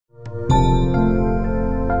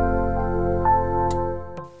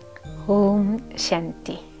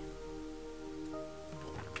ശാന്തി.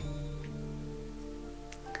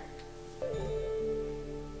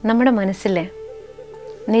 നമ്മുടെ മനസ്സിൽ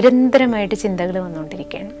നിരന്തരമായിട്ട് ചിന്തകൾ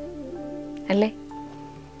വന്നുകൊണ്ടിരിക്കുകയാണ് അല്ലേ?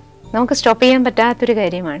 നമുക്ക് സ്റ്റോപ്പ് ചെയ്യാൻ പറ്റാത്തൊരു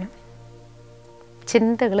കാര്യമാണ്.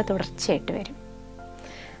 ചിന്തകൾ തുടർച്ചയായിട്ട് വരും.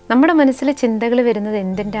 നമ്മുടെ മനസ്സിൽ ചിന്തകൾ വരുന്നത്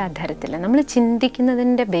എന്തിൻ്റെ ആധാരത്തിലാണ്? നമ്മൾ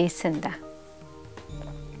ചിന്തിക്കുന്നതിൻ്റെ ബേസ് എന്താ?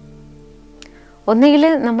 ഒന്നുകിൽ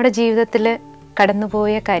നമ്മുടെ ജീവിതത്തിൽ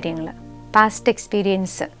കടന്നുപോയ കാര്യങ്ങൾ, പാസ്റ്റ്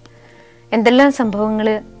എക്സ്പീരിയൻസ്, എന്തെല്ലാം സംഭവങ്ങൾ,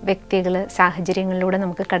 വ്യക്തികൾ, സാഹചര്യങ്ങളിലൂടെ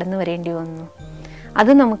നമുക്ക് കടന്നു വരേണ്ടി വന്നു,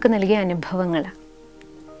 അത് നമുക്ക് നൽകിയ അനുഭവങ്ങൾ,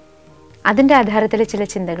 അതിൻ്റെ ആധാരത്തിൽ ചില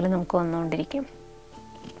ചിന്തകൾ നമുക്ക് വന്നുകൊണ്ടിരിക്കും.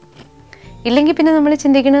 ഇല്ലെങ്കിൽ പിന്നെ നമ്മൾ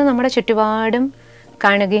ചിന്തിക്കുന്നത് നമ്മുടെ ചുറ്റുപാടും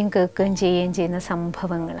കാണുകയും കേൾക്കുകയും ചെയ്യുകയും ചെയ്യുന്ന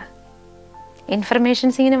സംഭവങ്ങൾ,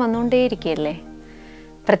 ഇൻഫർമേഷൻസ് ഇങ്ങനെ വന്നുകൊണ്ടേയിരിക്കുകയല്ലേ.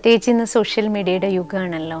 പ്രത്യേകിച്ച് ഇന്ന് സോഷ്യൽ മീഡിയയുടെ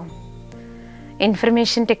യുഗമാണല്ലോ.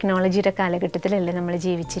 ഇൻഫർമേഷൻ ടെക്നോളജിയുടെ കാലഘട്ടത്തിലല്ലേ നമ്മൾ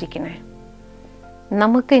ജീവിച്ചിരിക്കണേ.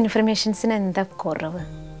 നമുക്ക് ഇൻഫർമേഷൻസിന് എന്താ കുറവ്?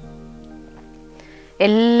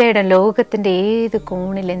 എല്ലായിടം ലോകത്തിൻ്റെ ഏത്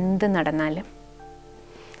കോണിൽ എന്ത് നടന്നാലും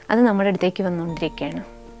അത് നമ്മുടെ അടുത്തേക്ക് വന്നുകൊണ്ടിരിക്കുകയാണ്.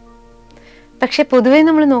 പക്ഷെ പൊതുവേ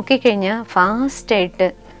നമ്മൾ നോക്കിക്കഴിഞ്ഞാൽ ഫാസ്റ്റായിട്ട്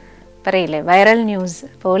പറയില്ലേ, വൈറൽ ന്യൂസ്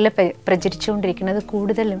പോലെ പ്രചരിച്ചുകൊണ്ടിരിക്കുന്നത്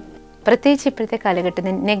കൂടുതലും, പ്രത്യേകിച്ച് ഇപ്പോഴത്തെ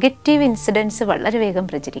കാലഘട്ടത്തിൽ നെഗറ്റീവ് ഇൻസിഡൻസ് വളരെ വേഗം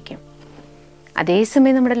പ്രചരിക്കും.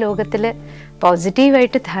 അതേസമയം നമ്മുടെ ലോകത്തിൽ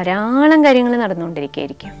പോസിറ്റീവായിട്ട് ധാരാളം കാര്യങ്ങൾ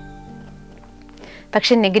നടന്നുകൊണ്ടിരിക്കുകയായിരിക്കും.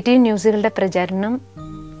 പക്ഷെ നെഗറ്റീവ് ന്യൂസുകളുടെ പ്രചാരണം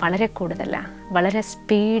വളരെ കൂടുതലാണ്, വളരെ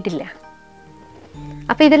സ്പീഡില്ല.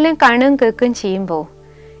 അപ്പോൾ ഇതെല്ലാം കാണുകയും കേൾക്കുകയും ചെയ്യുമ്പോൾ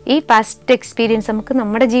ഈ പാസ്റ്റ് എക്സ്പീരിയൻസ്, നമുക്ക്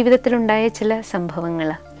നമ്മുടെ ജീവിതത്തിലുണ്ടായ ചില സംഭവങ്ങൾ,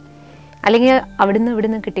 അല്ലെങ്കിൽ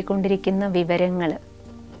ഇവിടുന്ന് കിട്ടിക്കൊണ്ടിരിക്കുന്ന വിവരങ്ങൾ,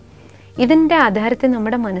 ഇതിൻ്റെ ആധാരത്തിൽ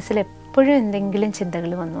നമ്മുടെ മനസ്സിൽ എപ്പോഴും എന്തെങ്കിലും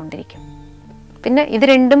ചിന്തകൾ വന്നുകൊണ്ടിരിക്കും. പിന്നെ ഇത്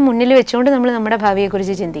രണ്ടും മുന്നിൽ വെച്ചുകൊണ്ട് നമ്മൾ നമ്മുടെ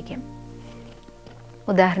ഭാവിയെക്കുറിച്ച് ചിന്തിക്കും.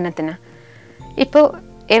 ഉദാഹരണത്തിന്, ഇപ്പോൾ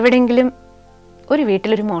എവിടെയെങ്കിലും ഒരു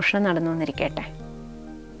വീട്ടിലൊരു മോഷണം നടന്നു എന്നിരിക്കട്ടെ.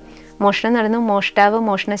 മോഷണം നടന്നു, മോഷ്ടാവ്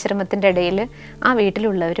മോഷണശ്രമത്തിൻ്റെ ഇടയിൽ ആ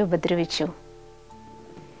വീട്ടിലുള്ളവർ ഉപദ്രവിച്ചു,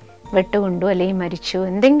 വെട്ടുകൊണ്ടു, അല്ലെങ്കിൽ മരിച്ചു,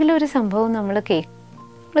 എന്തെങ്കിലും ഒരു സംഭവം നമ്മൾ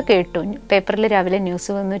കേട്ടു. പേപ്പറിൽ രാവിലെ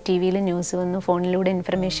ന്യൂസ് വന്നു, ടി വിയിൽ ന്യൂസ് വന്നു, ഫോണിലൂടെ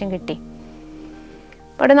ഇൻഫർമേഷൻ കിട്ടി.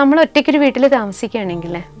 അവിടെ നമ്മൾ ഒറ്റയ്ക്കൊരു വീട്ടിൽ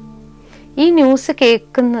താമസിക്കുകയാണെങ്കിൽ ഈ ന്യൂസ്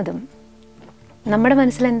കേൾക്കുന്നതും നമ്മുടെ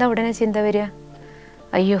മനസ്സിൽ എന്താ ഉടനെ ചിന്ത വരിക?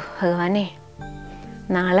 അയ്യോ ഭഗവാനെ,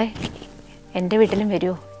 നാളെ എൻ്റെ വീട്ടിലും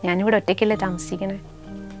വരുമോ? ഞാനിവിടെ ഒറ്റയ്ക്കല്ലേ താമസിക്കണേ.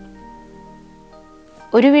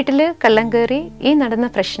 ഒരു വീട്ടിൽ കള്ളം കയറി ഈ നടന്ന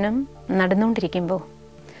പ്രശ്നം നടന്നുകൊണ്ടിരിക്കുമ്പോൾ,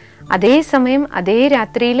 അതേ സമയം അതേ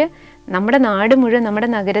രാത്രിയിൽ നമ്മുടെ നാട് മുഴുവൻ, നമ്മുടെ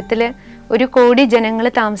നഗരത്തിൽ 1 കോടി ജനങ്ങൾ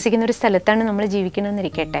താമസിക്കുന്ന ഒരു സ്ഥലത്താണ് നമ്മൾ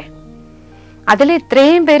ജീവിക്കണമെന്നിരിക്കട്ടെ. അതിൽ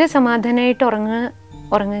ഇത്രയും പേര് സമാധാനമായിട്ട്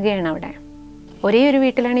ഉറങ്ങുകയാണ്. അവിടെ ഒരേ ഒരു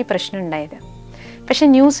വീട്ടിലാണ് ഈ പ്രശ്നം ഉണ്ടായത്. പക്ഷെ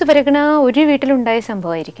ന്യൂസ് പരക്കണ ആ ഒരു വീട്ടിലുണ്ടായ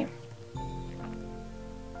സംഭവമായിരിക്കും.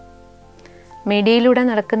 മീഡിയയിലൂടെ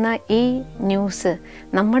നടക്കുന്ന ഈ ന്യൂസ്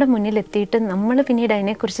നമ്മുടെ മുന്നിലെത്തിയിട്ട് നമ്മൾ പിന്നീട്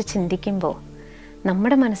അതിനെക്കുറിച്ച് ചിന്തിക്കുമ്പോൾ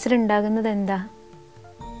നമ്മുടെ മനസ്സിലുണ്ടാകുന്നത് എന്താ?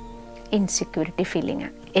 Insecurity feeling.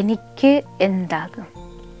 എനിക്ക് എന്താകും?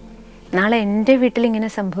 നാളെ എൻ്റെ വീട്ടിൽ ഇങ്ങനെ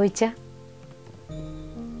സംഭവിച്ചാൽ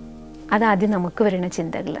അതാദ്യം നമുക്ക് വരുന്ന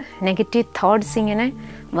ചിന്തകൾ, നെഗറ്റീവ് തോട്ട്സ് ഇങ്ങനെ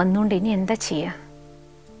വന്നുകൊണ്ട് ഇനി എന്താ ചെയ്യുക?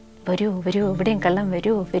 വരൂ, എവിടെയും കള്ളം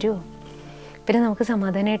വരൂ. പിന്നെ നമുക്ക്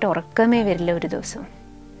സമാധാനമായിട്ട് ഉറക്കമേ വരില്ല. ഒരു ദിവസം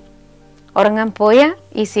ഉറങ്ങാൻ പോയാൽ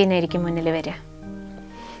ഈ സീനായിരിക്കും മുന്നിൽ വരിക.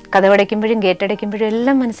 കതവടയ്ക്കുമ്പോഴും ഗേറ്റടയ്ക്കുമ്പോഴും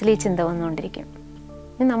എല്ലാം മനസ്സിൽ ഈ ചിന്ത വന്നുകൊണ്ടിരിക്കും.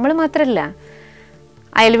 നമ്മൾ മാത്രമല്ല,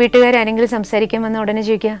 അയൽ വീട്ടുകാരെങ്കിലും സംസാരിക്കാൻ വന്ന ഉടനെ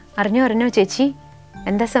ചോദിക്കുക, അറിഞ്ഞോ ചേച്ചി,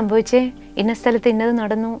 എന്താ സംഭവിച്ചേ? ഇന്ന സ്ഥലത്ത് ഇന്നത്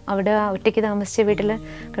നടന്നു, അവിടെ ഒറ്റയ്ക്ക് താമസിച്ച വീട്ടിൽ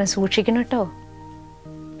സൂക്ഷിക്കണം കേട്ടോ,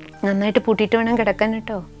 നന്നായിട്ട് പൂട്ടിയിട്ട് വേണം കിടക്കാൻ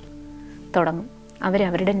കേട്ടോ. തുടങ്ങും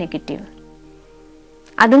അവരവരുടെ നെഗറ്റീവ്.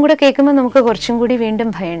 അതും കൂടെ കേൾക്കുമ്പോൾ നമുക്ക് കുറച്ചും കൂടി വീണ്ടും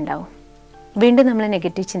ഭയം ഉണ്ടാവും. വീണ്ടും നമ്മൾ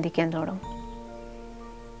നെഗറ്റീവ് ചിന്തിക്കാൻ തുടങ്ങും.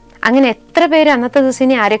 അങ്ങനെ എത്ര പേര് അന്നത്തെ ദിവസം,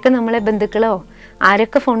 ഇനി ആരൊക്കെ നമ്മളെ ബന്ധുക്കളോ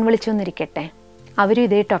ആരൊക്കെ ഫോൺ വിളിച്ചു എന്നിരിക്കട്ടെ, അവരും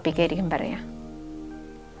ഇതേ ടോപ്പിക്കായിരിക്കും പറയാം.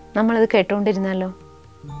 നമ്മളത് കേട്ടുകൊണ്ടിരുന്നാലോ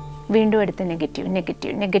വീണ്ടും അടുത്ത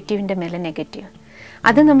നെഗറ്റീവിൻ്റെ മേലെ നെഗറ്റീവ്.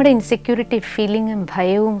 അത് നമ്മുടെ ഇൻസെക്യൂരിറ്റി ഫീലിങ്ങും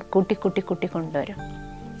ഭയവും കൂട്ടി കൊണ്ടുവരും.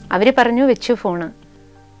 അവർ പറഞ്ഞു വെച്ചു ഫോണ്,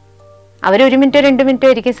 അവർ 1 മിനിറ്റോ 2 മിനിറ്റോ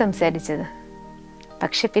ആയിരിക്കും സംസാരിച്ചത്.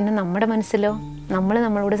 പക്ഷെ പിന്നെ നമ്മുടെ മനസ്സിലോ,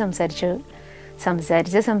 നമ്മളോട് സംസാരിച്ച്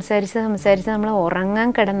നമ്മൾ ഉറങ്ങാൻ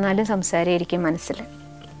കിടന്നാലും സംസാരമായിരിക്കും മനസ്സിൽ.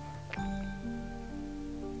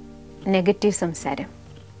 നെഗറ്റീവ് സംസാരം.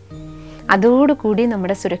 അതോടുകൂടി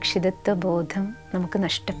നമ്മുടെ സുരക്ഷിതത്വ ബോധം നമുക്ക്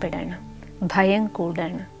നഷ്ടപ്പെടാണ്, ഭയം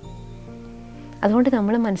കൂടാണ്. അതുകൊണ്ട്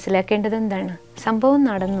നമ്മൾ മനസ്സിലാക്കേണ്ടത് എന്താണ്? സംഭവം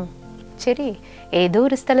നടന്നു, ശരി, ഏതോ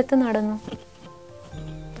ഒരു സ്ഥലത്ത് നടന്നു,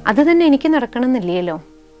 അത് തന്നെ എനിക്ക് നടക്കണമെന്നില്ലല്ലോ.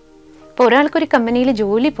 ഇപ്പോൾ ഒരാൾക്കൊരു കമ്പനിയിൽ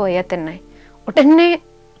ജോലി പോയാൽ തന്നെ ഉടനെ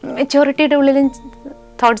മെച്ചോറിറ്റിയുടെ ഉള്ളിലും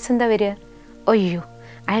തോട്ട്സ് എന്താ വരിക? അയ്യോ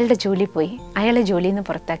അയാളുടെ ജോലി പോയി, അയാളെ ജോലിയിൽ നിന്ന്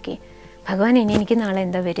പുറത്താക്കി, ഭഗവാൻ ഇനി എനിക്ക് നാളെ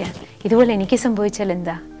എന്താ വരിക, ഇതുപോലെ എനിക്ക് സംഭവിച്ചാൽ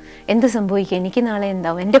എന്ത് സംഭവിക്കുക, എനിക്ക് നാളെ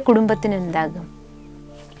എന്താവും, എൻ്റെ കുടുംബത്തിന് എന്താകും.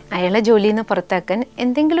 അയാളെ ജോലിയിൽ നിന്ന് പുറത്താക്കാൻ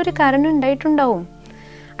എന്തെങ്കിലും ഒരു കാരണം ഉണ്ടായിട്ടുണ്ടാവും.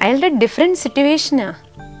 അയാളുടെ ഡിഫറെൻറ്റ് സിറ്റുവേഷനാണ്,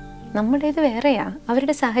 നമ്മുടേത് വേറെയാ,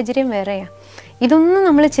 അവരുടെ സാഹചര്യം വേറെയാ. ഇതൊന്നും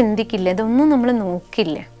നമ്മൾ ചിന്തിക്കില്ല, ഇതൊന്നും നമ്മൾ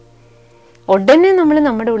നോക്കില്ല. ഉടനെ നമ്മൾ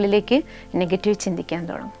നമ്മുടെ ഉള്ളിലേക്ക് നെഗറ്റീവ് ചിന്തിക്കാൻ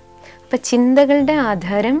തുടങ്ങും. അപ്പം ചിന്തകളുടെ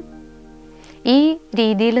ആധാരം ഈ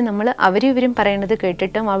രീതിയിൽ നമ്മൾ അവരും പറയണത്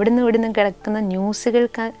കേട്ടിട്ടും ഇവിടുന്ന് കിടക്കുന്ന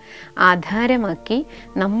ന്യൂസുകൾക്ക് ആധാരമാക്കി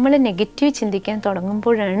നമ്മൾ നെഗറ്റീവ് ചിന്തിക്കാൻ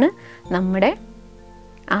തുടങ്ങുമ്പോഴാണ് നമ്മുടെ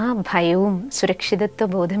ആ ഭയവും സുരക്ഷിതത്വ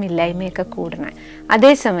ബോധമില്ലായ്മയൊക്കെ കൂടണേ.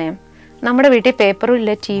 അതേസമയം നമ്മുടെ വീട്ടിൽ പേപ്പറും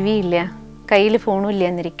ഇല്ല, ടി വി ഇല്ല, കയ്യിൽ ഫോണും ഇല്ല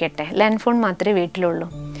എന്നിരിക്കട്ടെ, ലാൻഡ് ഫോൺ മാത്രമേ വീട്ടിലുള്ളൂ,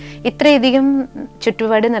 ഇത്രയധികം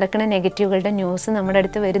ചുറ്റുപാട് നടക്കുന്ന നെഗറ്റീവുകളുടെ ന്യൂസ് നമ്മുടെ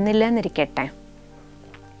അടുത്ത് വരുന്നില്ല എന്നിരിക്കട്ടെ,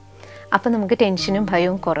 അപ്പം നമുക്ക് ടെൻഷനും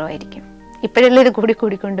ഭയവും കുറവായിരിക്കും. ഇപ്പോഴല്ലേ ഇത്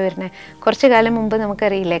കൂടിക്കൊണ്ടുവരണേ. കുറച്ച് കാലം മുമ്പ്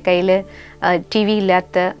നമുക്കറിയില്ലേ, കയ്യിൽ ടി വി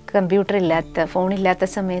ഇല്ലാത്ത, കമ്പ്യൂട്ടർ ഇല്ലാത്ത, ഫോണില്ലാത്ത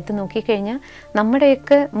സമയത്ത് നോക്കിക്കഴിഞ്ഞാൽ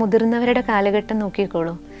നമ്മുടെയൊക്കെ മുതിർന്നവരുടെ കാലഘട്ടം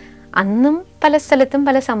നോക്കിക്കോളൂ, അന്നും പല സ്ഥലത്തും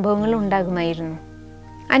പല സംഭവങ്ങളും ഉണ്ടാകുമായിരുന്നു,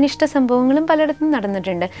 അനിഷ്ട സംഭവങ്ങളും പലയിടത്തും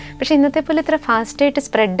നടന്നിട്ടുണ്ട്. പക്ഷേ ഇന്നത്തെ പോലെ ഇത്ര ഫാസ്റ്റായിട്ട്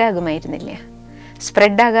സ്പ്രെഡ് ആകുമായിരുന്നില്ല.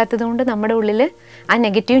 സ്പ്രെഡ് ആകാത്തത് കൊണ്ട് നമ്മുടെ ഉള്ളിൽ ആ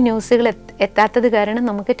നെഗറ്റീവ് ന്യൂസുകൾ എത്താത്തത് കാരണം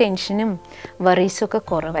നമുക്ക് ടെൻഷനും വറീസും ഒക്കെ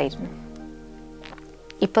കുറവായിരുന്നു.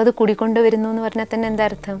 ഇപ്പോൾ അത് കൂടിക്കൊണ്ടുവരുന്നു എന്ന് പറഞ്ഞാൽ തന്നെ എന്താ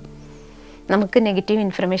അർത്ഥം? നമുക്ക് നെഗറ്റീവ്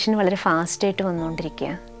ഇൻഫർമേഷൻ വളരെ ഫാസ്റ്റായിട്ട് വന്നുകൊണ്ടിരിക്കുക,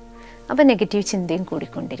 അപ്പോൾ നെഗറ്റീവ് ചിന്തയും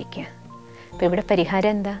കൂടിക്കൊണ്ടിരിക്കുക. അപ്പോൾ ഇവിടെ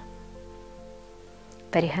പരിഹാരം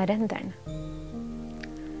എന്താണ്?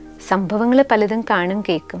 സംഭവങ്ങൾ പലതും കാണും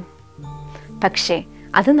കേൾക്കും, പക്ഷേ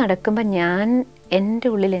അത് നടക്കുമ്പോൾ ഞാൻ എൻ്റെ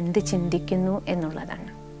ഉള്ളിൽ എന്ത് ചിന്തിക്കുന്നു എന്നുള്ളതാണ്.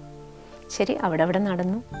 ശരി, അവിടെ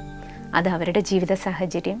നടന്നു, അത് അവരുടെ ജീവിത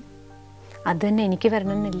സാഹചര്യം, അത് തന്നെ എനിക്ക്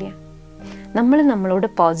വരണമെന്നില്ല. നമ്മളോട്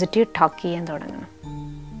പോസിറ്റീവ് ടോക്ക് ചെയ്യാൻ തുടങ്ങണം.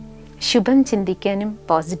 ശുഭം ചിന്തിക്കാനും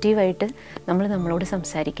പോസിറ്റീവായിട്ട് നമ്മളോട്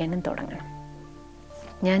സംസാരിക്കാനും തുടങ്ങണം.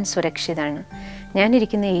 ഞാൻ സുരക്ഷിതമാണ്,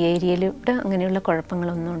 ഞാനിരിക്കുന്ന ഈ ഏരിയയിലൂടെ അങ്ങനെയുള്ള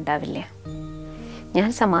കുഴപ്പങ്ങളൊന്നും ഉണ്ടാവില്ല, ഞാൻ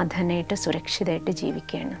സമാധാനമായിട്ട് സുരക്ഷിതമായിട്ട്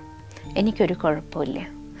ജീവിക്കുകയാണ്, എനിക്കൊരു കുഴപ്പമില്ല,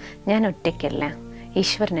 ഞാൻ ഒറ്റയ്ക്കല്ല,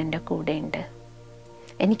 ഈശ്വരൻ എൻ്റെ കൂടെയുണ്ട്,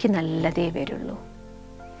 എനിക്ക് നല്ലതേ വരുള്ളൂ,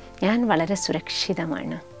 ഞാൻ വളരെ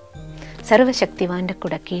സുരക്ഷിതമാണ്, സർവശക്തിവാൻ്റെ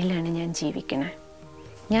കുടക്കീഴിലാണ് ഞാൻ ജീവിക്കണേ,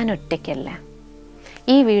 ഞാൻ ഒറ്റയ്ക്കല്ല,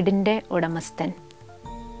 ഈ വീടിൻ്റെ ഉടമസ്ഥൻ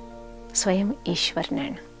സ്വയം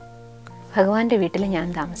ഈശ്വരനാണ്, ഭഗവാന്റെ വീട്ടിൽ ഞാൻ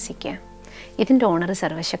താമസിക്കുക, ഇതിൻ്റെ ഓണർ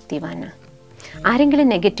സർവശക്തിവാനാണ്. ആരെങ്കിലും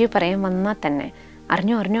നെഗറ്റീവ് പറയാൻ വന്നാൽ തന്നെ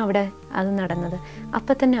അറിഞ്ഞോ അവിടെ അത് നടന്നത്,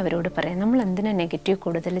 അപ്പം തന്നെ അവരോട് പറയാം, നമ്മൾ എന്തിനാ നെഗറ്റീവ്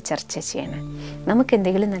കൂടുതൽ ചർച്ച ചെയ്യണം, നമുക്ക്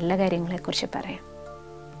എന്തെങ്കിലും നല്ല കാര്യങ്ങളെക്കുറിച്ച് പറയാം.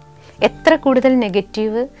 എത്ര കൂടുതൽ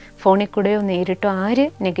നെഗറ്റീവ് ഫോണിൽ കൂടെയോ നേരിട്ടോ ആര്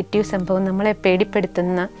നെഗറ്റീവ് സംഭവം നമ്മളെ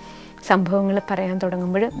പേടിപ്പെടുത്തുന്ന സംഭവങ്ങൾ പറയാൻ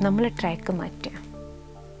തുടങ്ങുമ്പോൾ നമ്മൾ ട്രാക്ക് മാറ്റുക.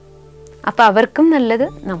 അപ്പോൾ അവർക്കും നല്ലത്,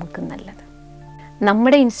 നമുക്കും നല്ലത്.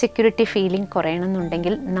 നമ്മുടെ ഇൻസെക്യൂരിറ്റി ഫീലിംഗ്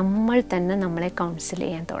കുറയണമെന്നുണ്ടെങ്കിൽ നമ്മൾ തന്നെ നമ്മളെ കൗൺസിൽ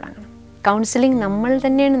ചെയ്യാൻ തുടങ്ങണം. കൗൺസിലിംഗ് നമ്മൾ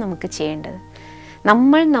തന്നെയാണ് നമുക്ക് ചെയ്യേണ്ടത്.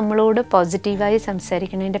 നമ്മളോട് പോസിറ്റീവായി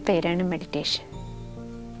സംസാരിക്കുന്നതിൻ്റെ പേരാണ് മെഡിറ്റേഷൻ.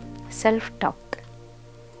 സെൽഫ് ടോക്ക്,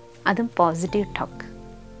 അതും പോസിറ്റീവ് ടോക്ക്.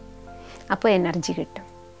 അപ്പോൾ എനർജി കിട്ടും.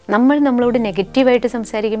 നമ്മളോട് നെഗറ്റീവായിട്ട്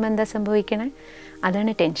സംസാരിക്കുമ്പോൾ എന്താ സംഭവിക്കണേ?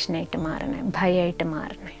 അതാണ് ടെൻഷനായിട്ട് മാറണേ, ഭയമായിട്ട്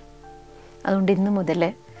മാറണേ. അതുകൊണ്ട് ഇന്ന് മുതൽ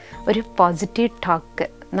ഒരു പോസിറ്റീവ് ടോക്ക്,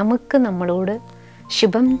 നമുക്ക് നമ്മളോട്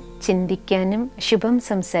ശുഭം ചിന്തിക്കാനും ശുഭം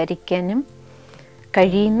സംസാരിക്കാനും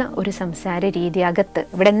കഴിയുന്ന ഒരു സംസാര രീതി അകത്ത്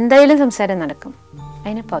ഇവിടെ എന്തായാലും സംസാരം നടക്കും,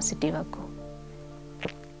 അതിനെ പോസിറ്റീവ് ആക്കൂ.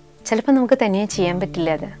 ചിലപ്പോൾ നമുക്ക് തനിയെ ചെയ്യാൻ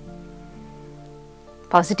പറ്റില്ല. അത്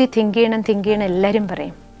പോസിറ്റീവ് തിങ്ക് ചെയ്യണം എല്ലാവരും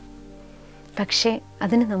പറയും. പക്ഷേ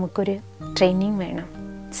അതിന് നമുക്കൊരു ട്രെയിനിങ് വേണം,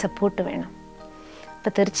 സപ്പോർട്ട് വേണം.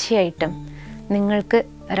 അപ്പോൾ തീർച്ചയായിട്ടും നിങ്ങൾക്ക്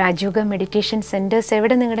രാജയോഗ മെഡിറ്റേഷൻ സെൻറ്റേഴ്സ്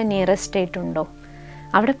എവിടെ നിങ്ങളുടെ നിയറസ്റ്റ് ആയിട്ടുണ്ടോ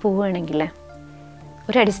അവിടെ പോവുകയാണെങ്കിൽ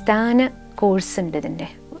ഒരു അടിസ്ഥാന കോഴ്സ് ഉണ്ട് ഇതിൻ്റെ,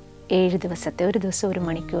 7 ദിവസത്തെ, ഒരു ദിവസം 1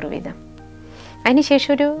 മണിക്കൂർ വീതം.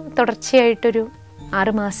 അതിനുശേഷം ഒരു തുടർച്ചയായിട്ടൊരു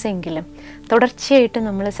 6 മാസമെങ്കിലും തുടർച്ചയായിട്ട്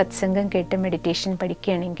നമ്മൾ സത്സംഗം കേട്ട് മെഡിറ്റേഷൻ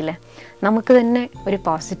പഠിക്കുകയാണെങ്കിൽ നമുക്ക് തന്നെ ഒരു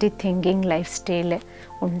പോസിറ്റീവ് തിങ്കിങ് ലൈഫ് സ്റ്റൈൽ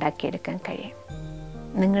ഉണ്ടാക്കിയെടുക്കാൻ കഴിയും.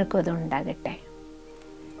 നിങ്ങൾക്കും അതുണ്ടാകട്ടെ.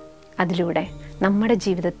 അതിലൂടെ നമ്മുടെ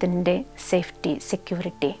ജീവിതത്തിൻ്റെ സേഫ്റ്റി,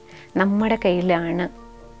 സെക്യൂരിറ്റി നമ്മുടെ കയ്യിലാണ്.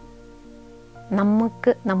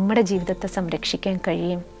 നമുക്ക് നമ്മുടെ ജീവിതത്തെ സംരക്ഷിക്കാൻ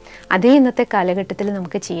കഴിയും. അതേ ഇന്നത്തെ കാലഘട്ടത്തിൽ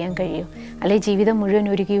നമുക്ക് ചെയ്യാൻ കഴിയും. അല്ലെങ്കിൽ ജീവിതം മുഴുവൻ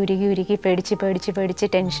ഉരുകി പേടിച്ച്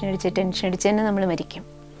ടെൻഷൻ അടിച്ച് തന്നെ നമ്മൾ മരിക്കും.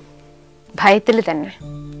 ഭയത്തിൽ തന്നെ.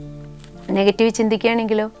 നെഗറ്റീവ്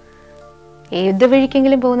ചിന്തിക്കുകയാണെങ്കിലോ ഏത്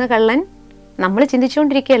വഴിക്കെങ്കിലും പോകുന്ന കള്ളൻ നമ്മൾ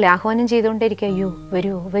ചിന്തിച്ചുകൊണ്ടിരിക്കുകയല്ലേ, ആഹ്വാനം ചെയ്തുകൊണ്ടിരിക്കുക, അയ്യോ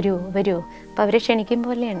വരൂ. അപ്പോൾ അവരെ ക്ഷണിക്കും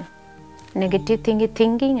പോലെയാണ്. നെഗറ്റീവ്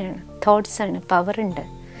തിങ്കിങ് ആണ്, തോട്ട്സാണ്, പവറുണ്ട്.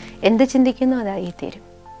 എന്ത് ചിന്തിക്കുന്നു അതായി തീരും.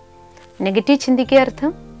 നെഗറ്റീവ് ചിന്തിക്കുക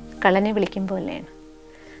അർത്ഥം കള്ളനെ വിളിക്കും പോലെയാണ്.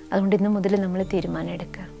 അതുകൊണ്ട് ഇന്ന് മുതൽ നമ്മൾ തീരുമാനം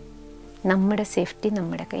എടുക്കുക, നമ്മുടെ സേഫ്റ്റി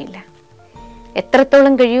നമ്മുടെ കയ്യിലാണ്.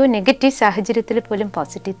 എത്രത്തോളം കഴിയുമോ നെഗറ്റീവ് സാഹചര്യത്തിൽ പോലും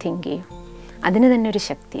പോസിറ്റീവ് തിങ്ക് ചെയ്യും. അതിന് തന്നെ ഒരു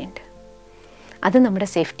ശക്തിയുണ്ട്. അത് നമ്മുടെ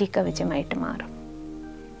സേഫ്റ്റി കവചമായിട്ട് മാറും.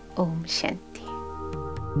 ഓം ശാന്തി.